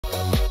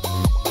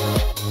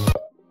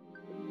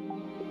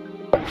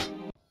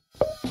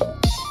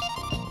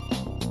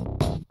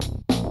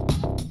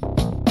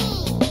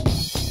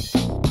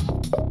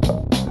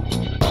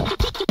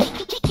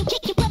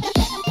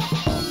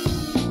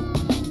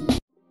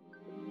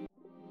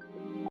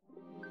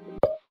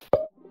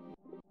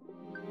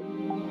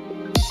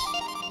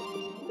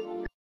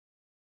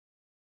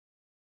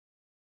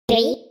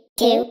3,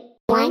 2,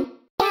 1,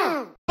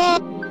 go!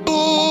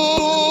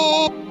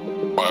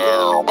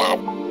 Bow, bow,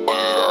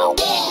 bow,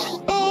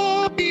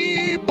 yeah.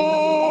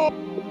 People.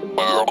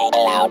 Bow, dig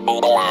loud,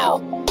 dig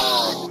loud.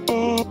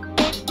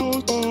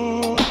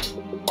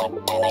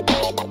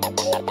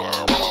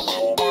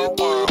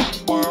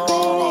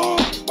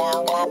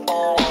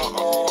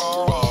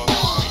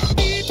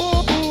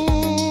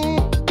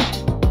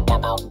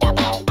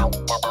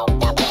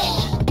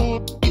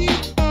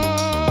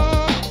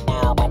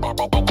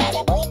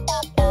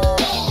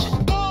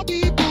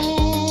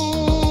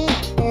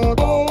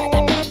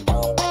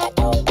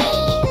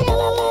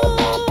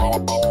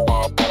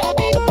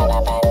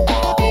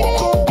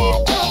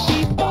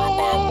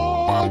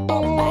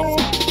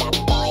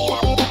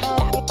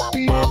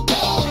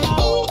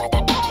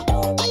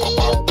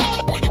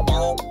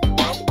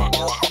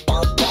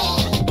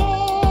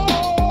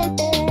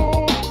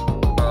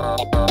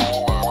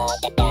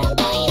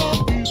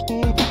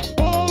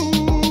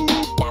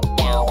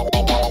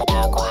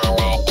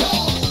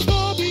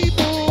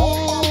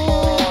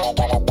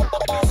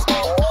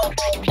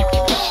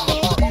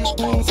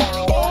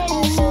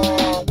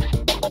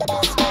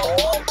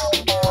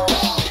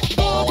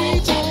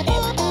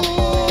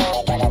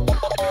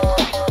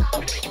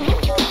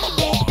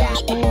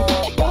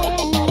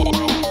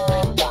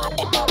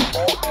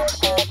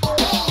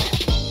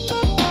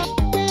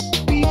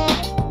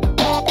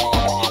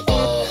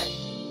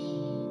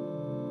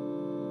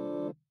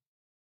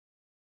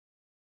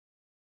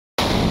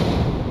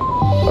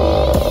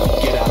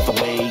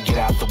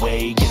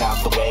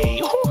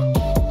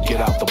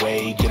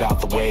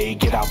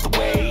 Get out the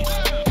way.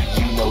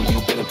 You know you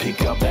better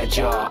pick up that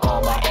jar.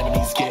 All my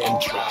enemies getting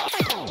dropped.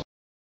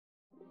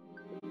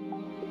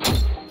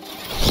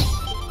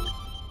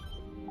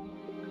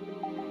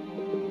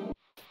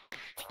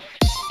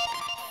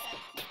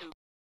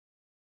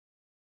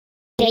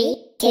 3,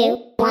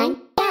 2,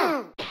 1,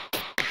 go!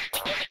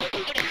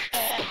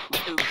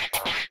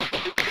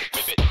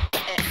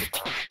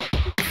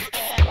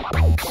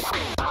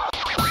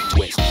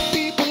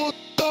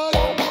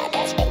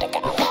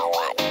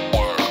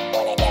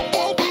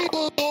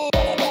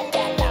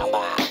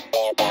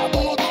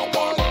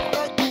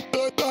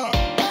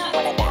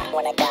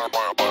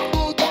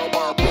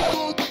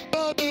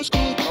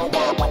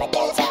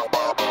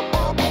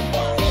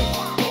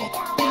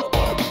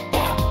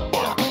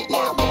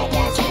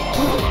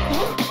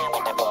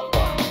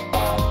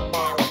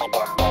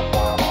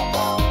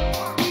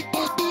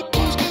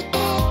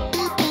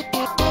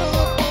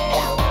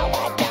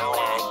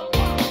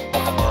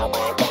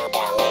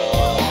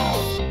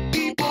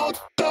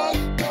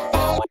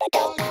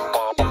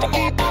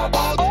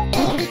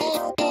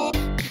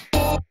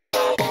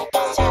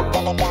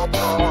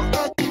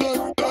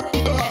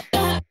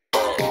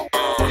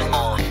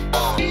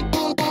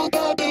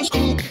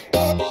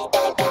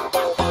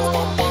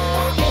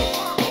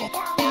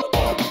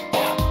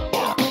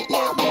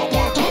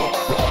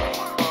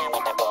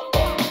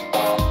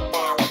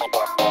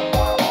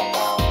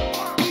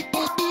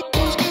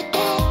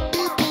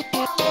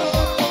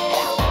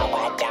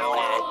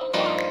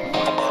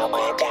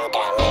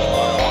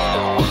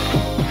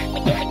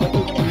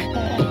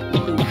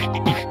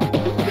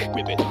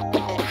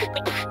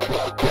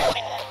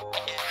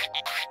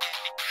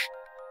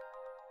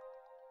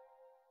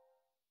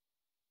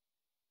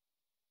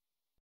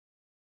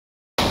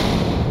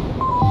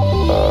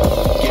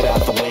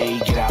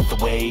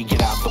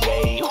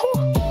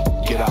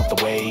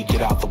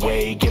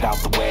 Get out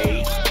the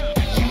way.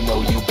 You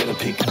know you better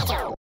pick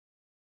up.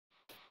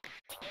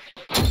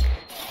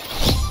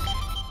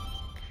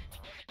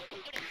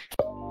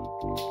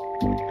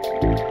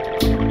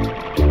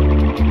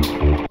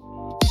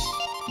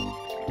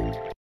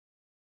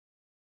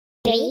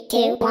 3,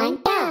 2,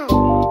 1,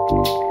 go!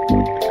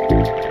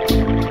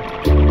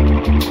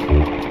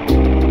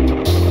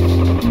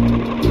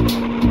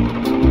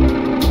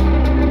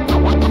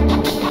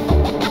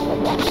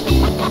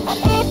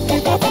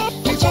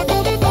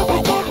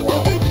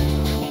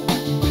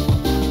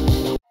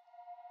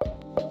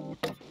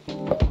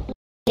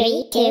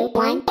 Three, two,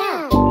 one,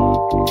 go!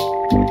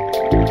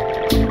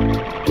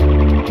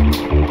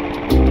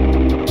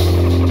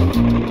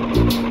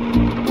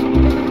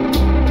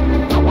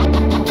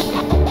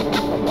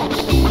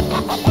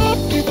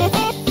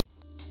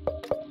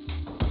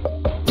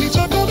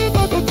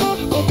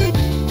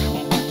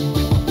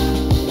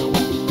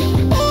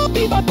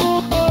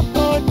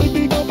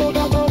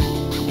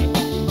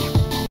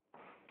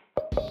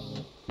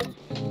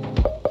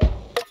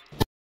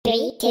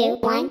 Three, two,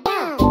 one,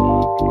 go!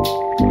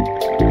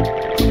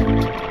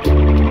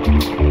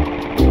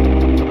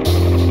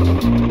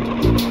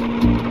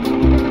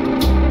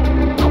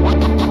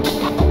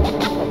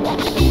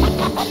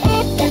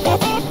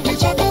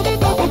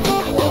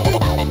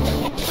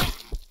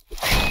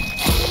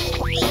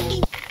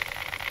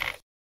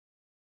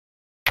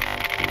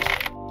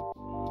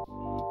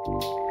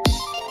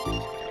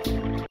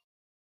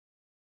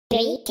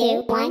 Three,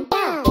 two, one,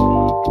 go!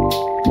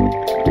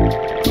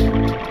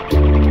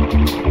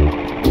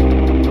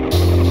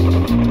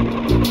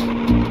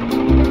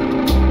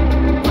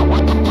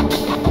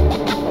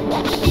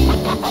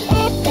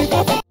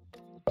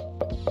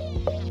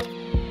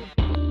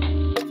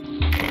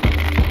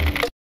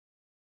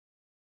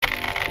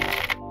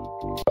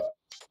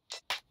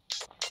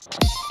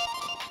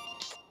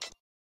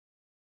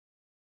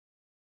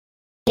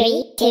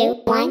 3,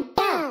 2, 1,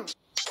 go!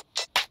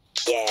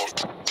 Yeah.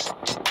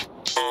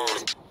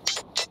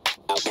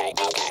 Okay.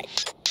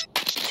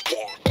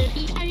 Yeah.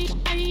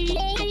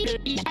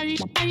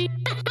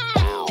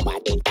 Down,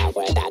 what the down,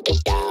 where that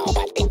is down,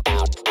 what the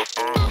down.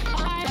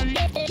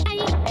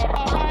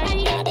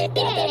 Got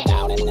it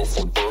down in this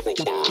apartment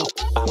down.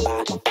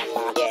 Bamba,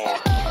 yeah.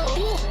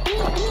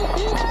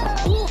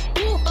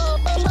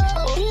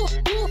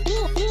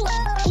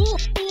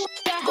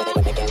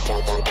 When they can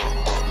jump down,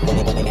 when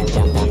they can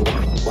jump down,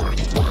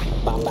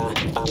 bamba.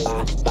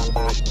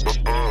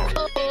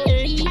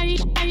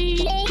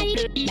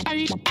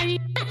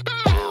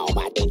 Down,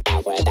 what the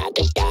down, where that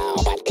is down,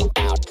 what the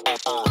down.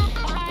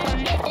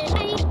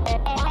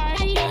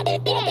 Got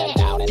it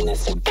down in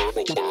this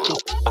apartment down.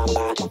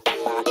 Bamba,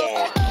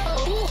 yeah.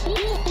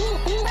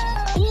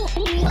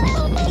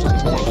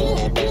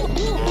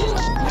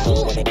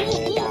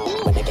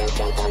 When they can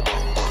jump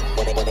down,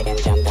 when they can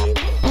jump down.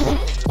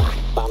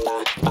 Bamba,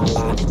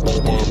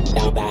 bring them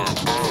down,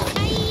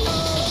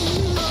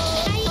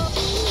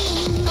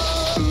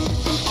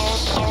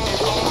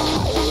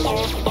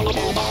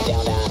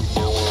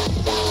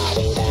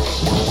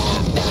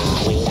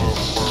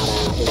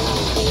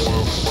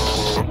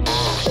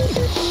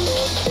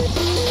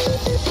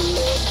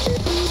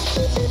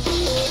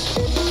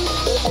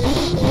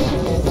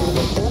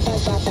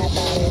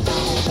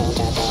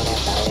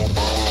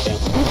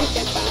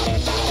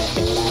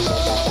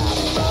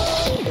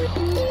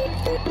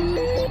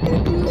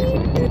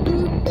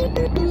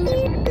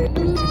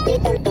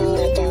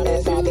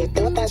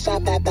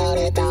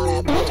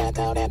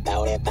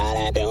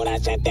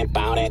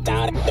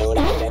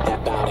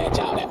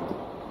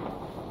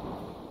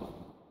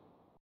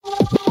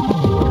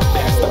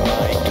 Pass the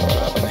mic, I'm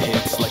dropping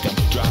hits like I'm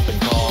dropping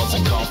calls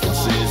and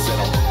conferences. I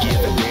don't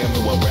give a damn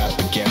who I rap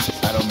against.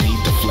 I don't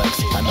need to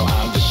flex, I know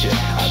I'm the shit.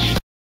 I be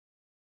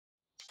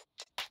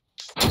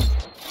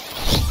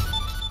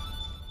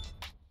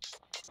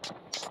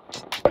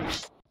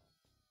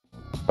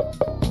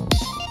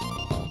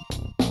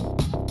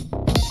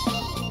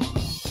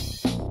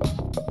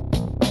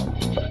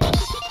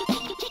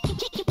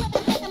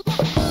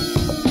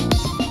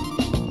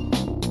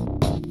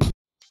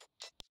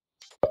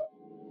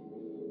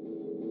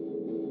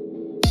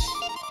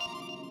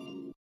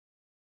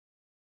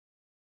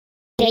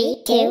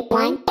Three, two,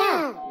 one,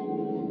 go!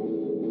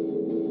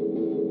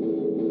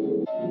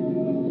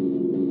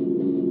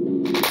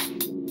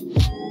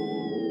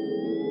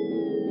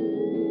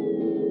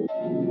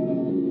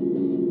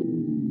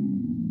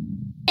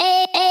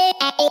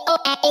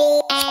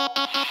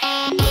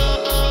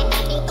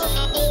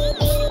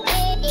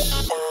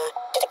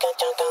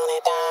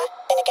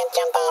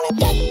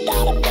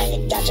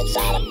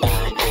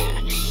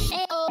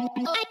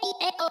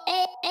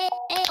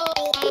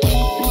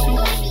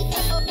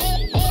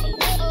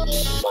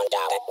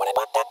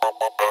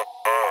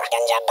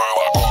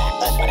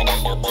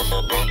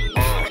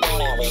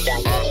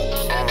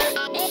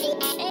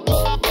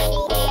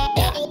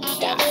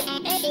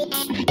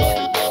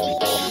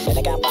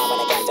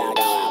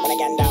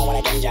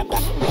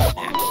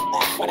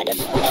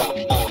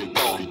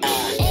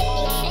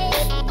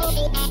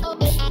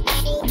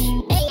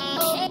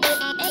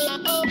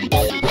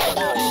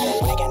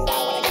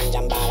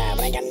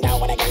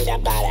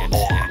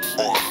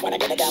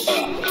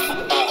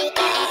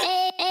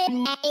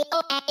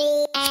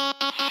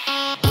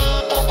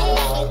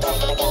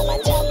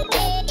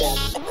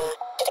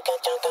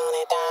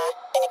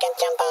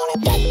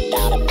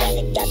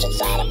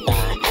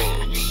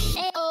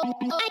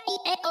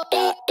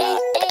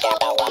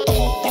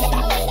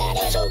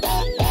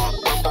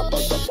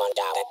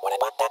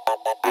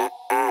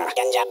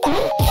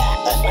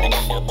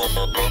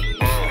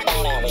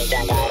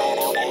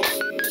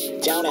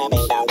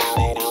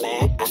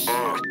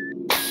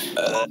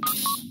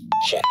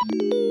 Shit.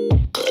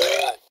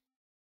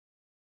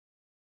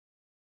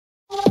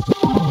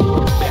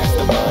 pass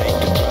the mic,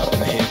 I'm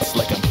dropping hits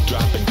like I'm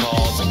dropping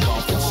calls and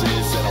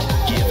conferences. I don't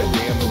give a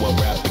damn who I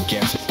rap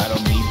against. I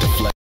don't need to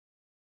flex.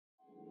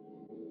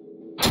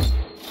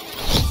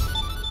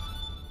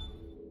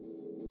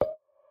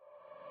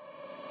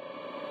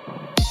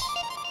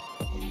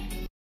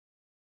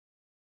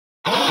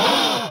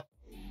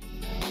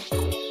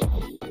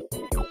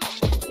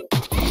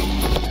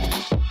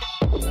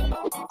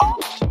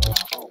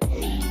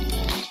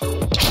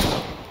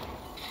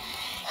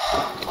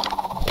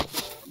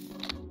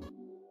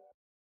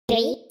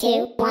 Three,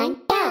 two,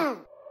 one, go!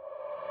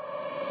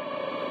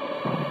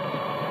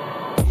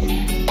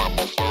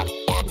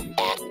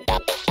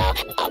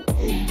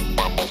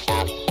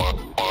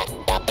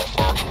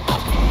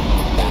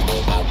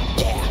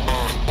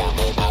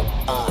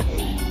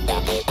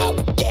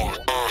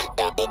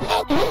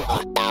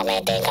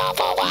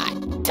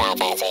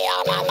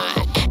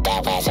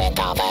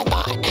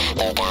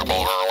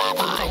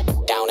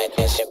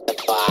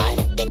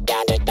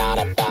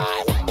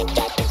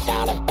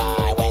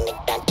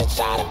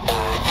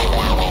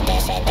 Allow it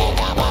to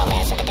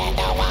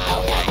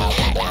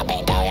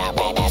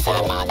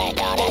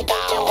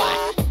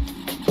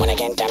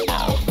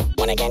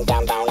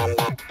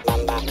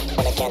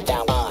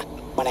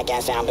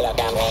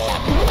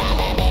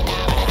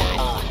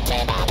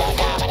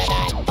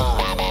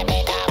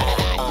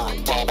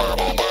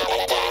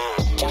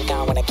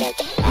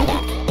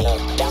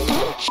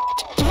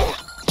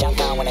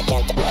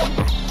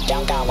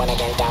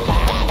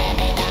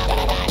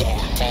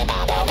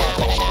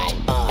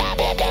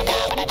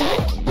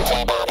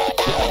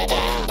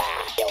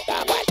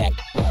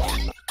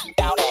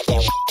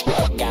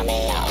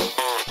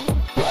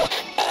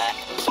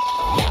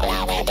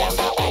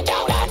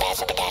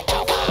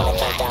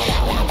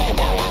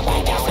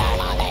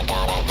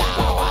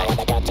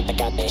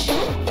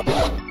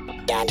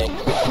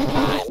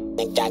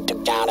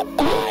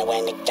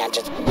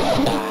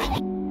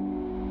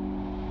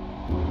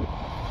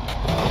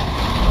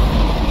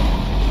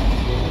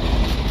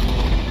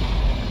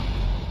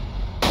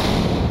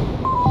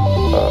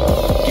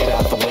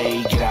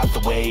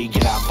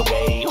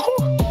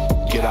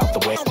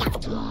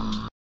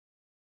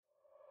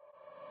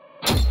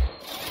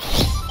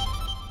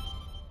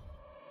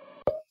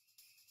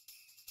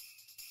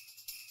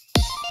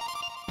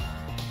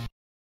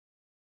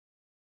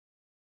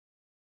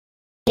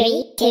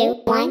 3,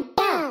 2, 1,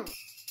 go!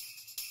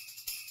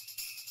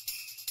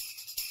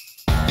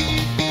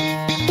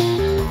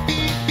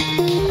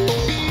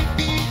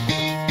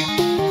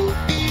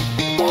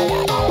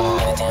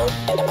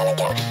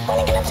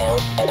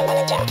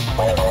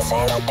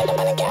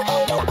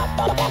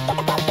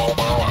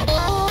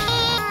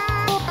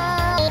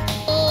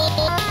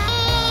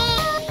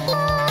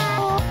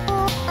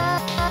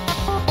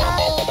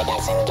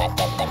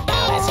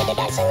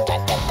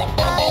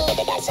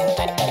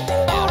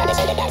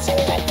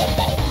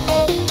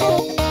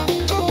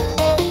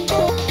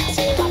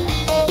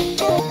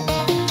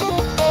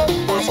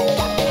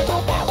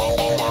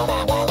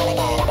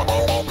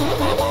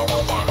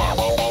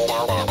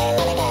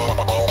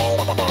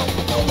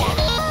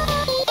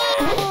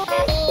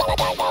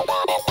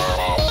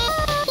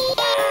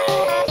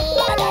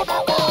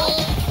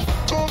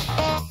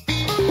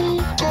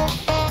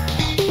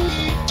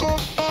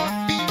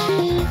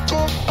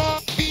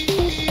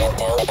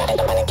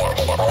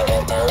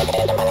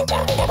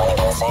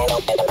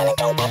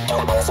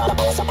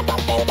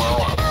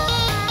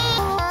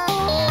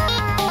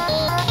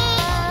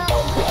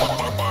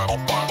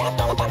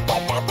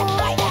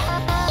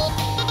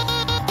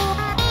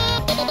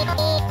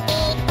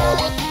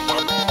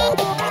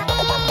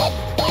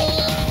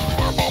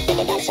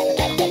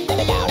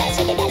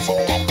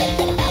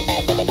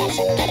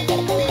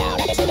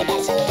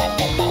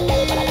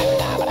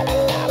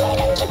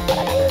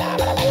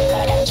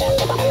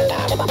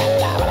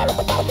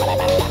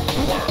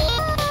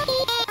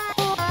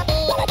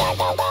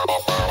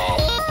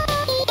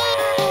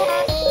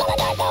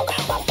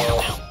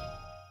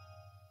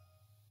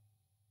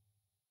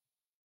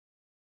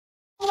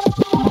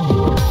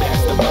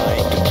 Pass the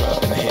mic, I'm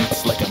dropping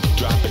hits like I'm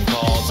dropping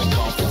calls in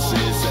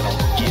conferences. I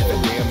don't give a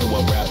damn who I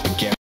rap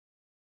against.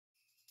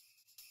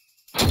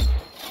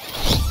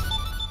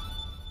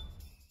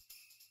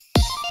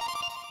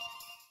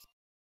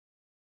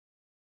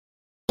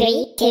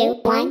 3,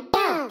 2, 1, go!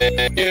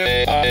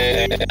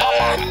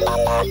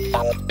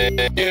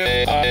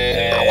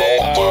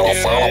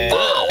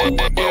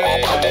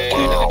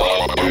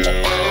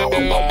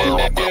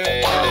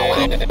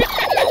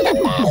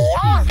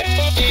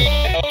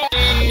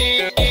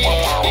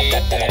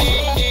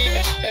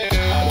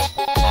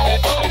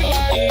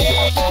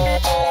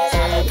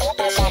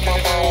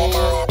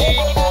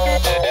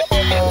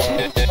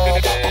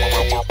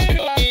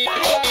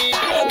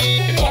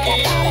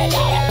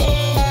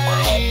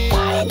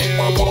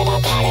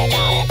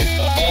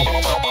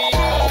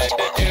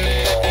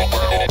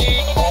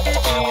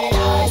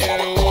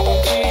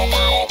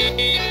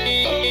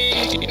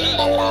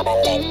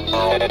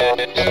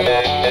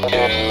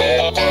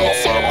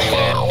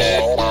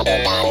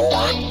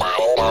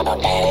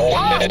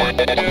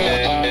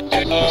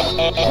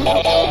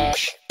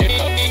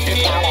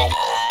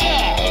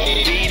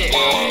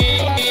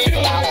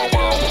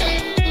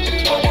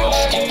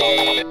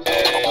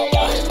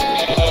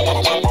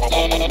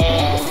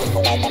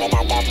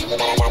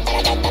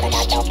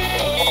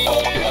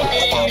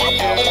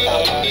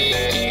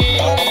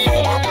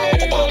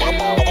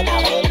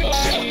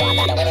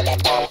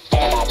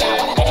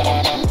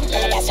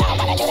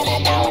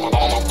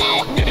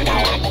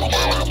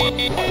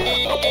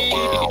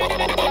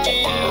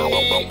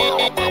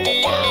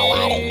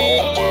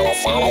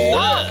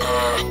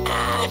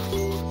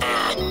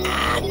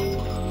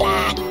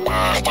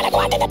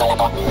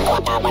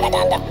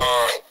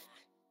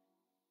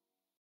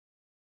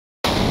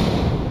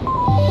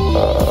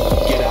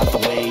 Get out the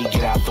way,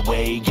 get out the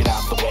way, get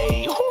out the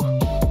way.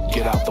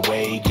 Get out the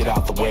way, get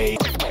out the way.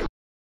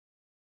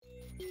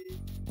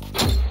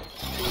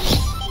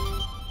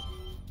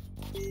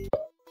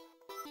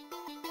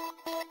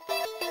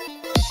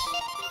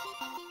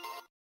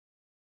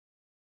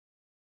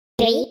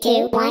 3,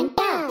 2, 1,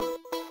 go!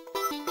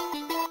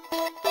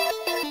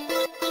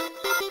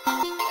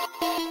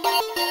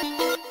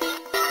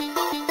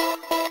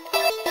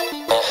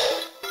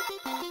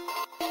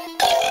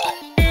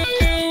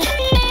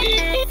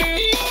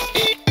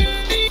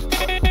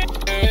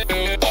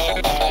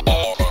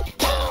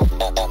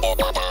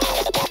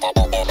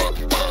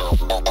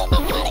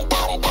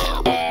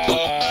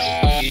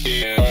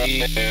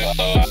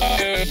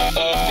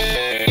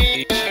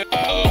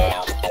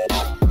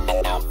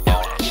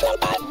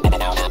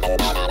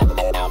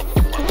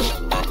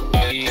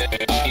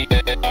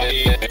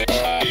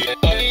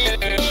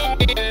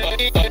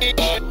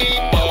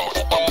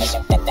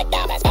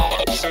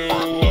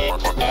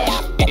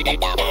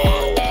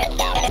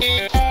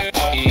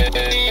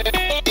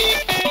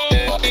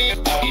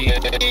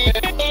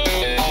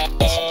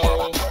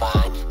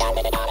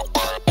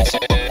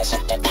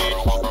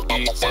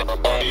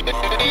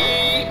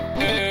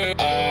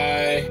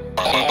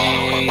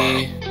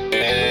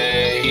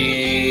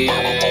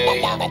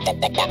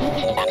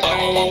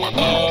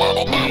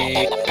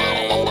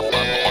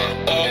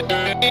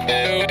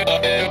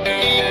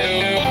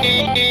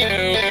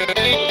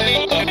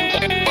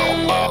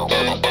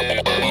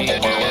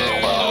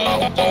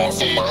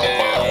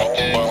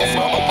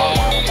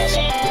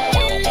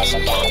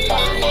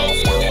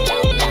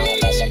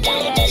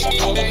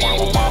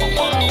 Down,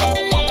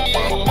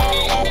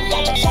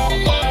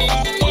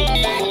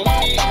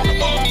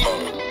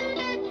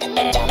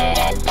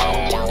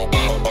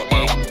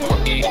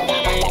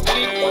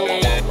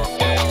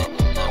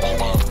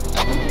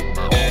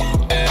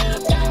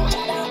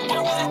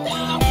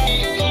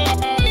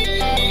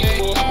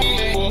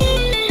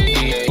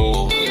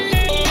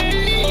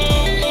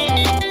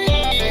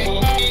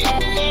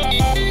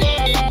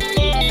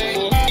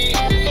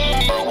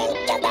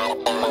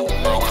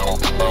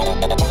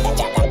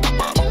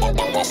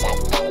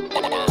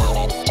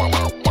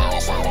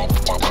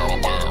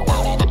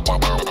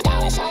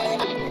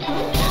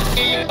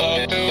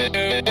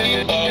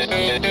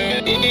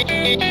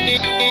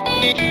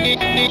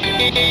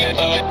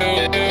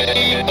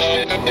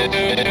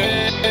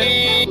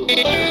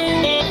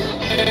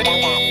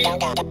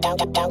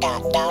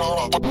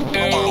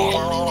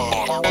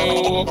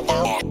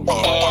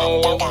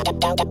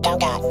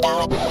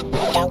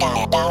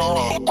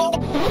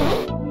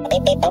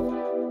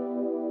 Don't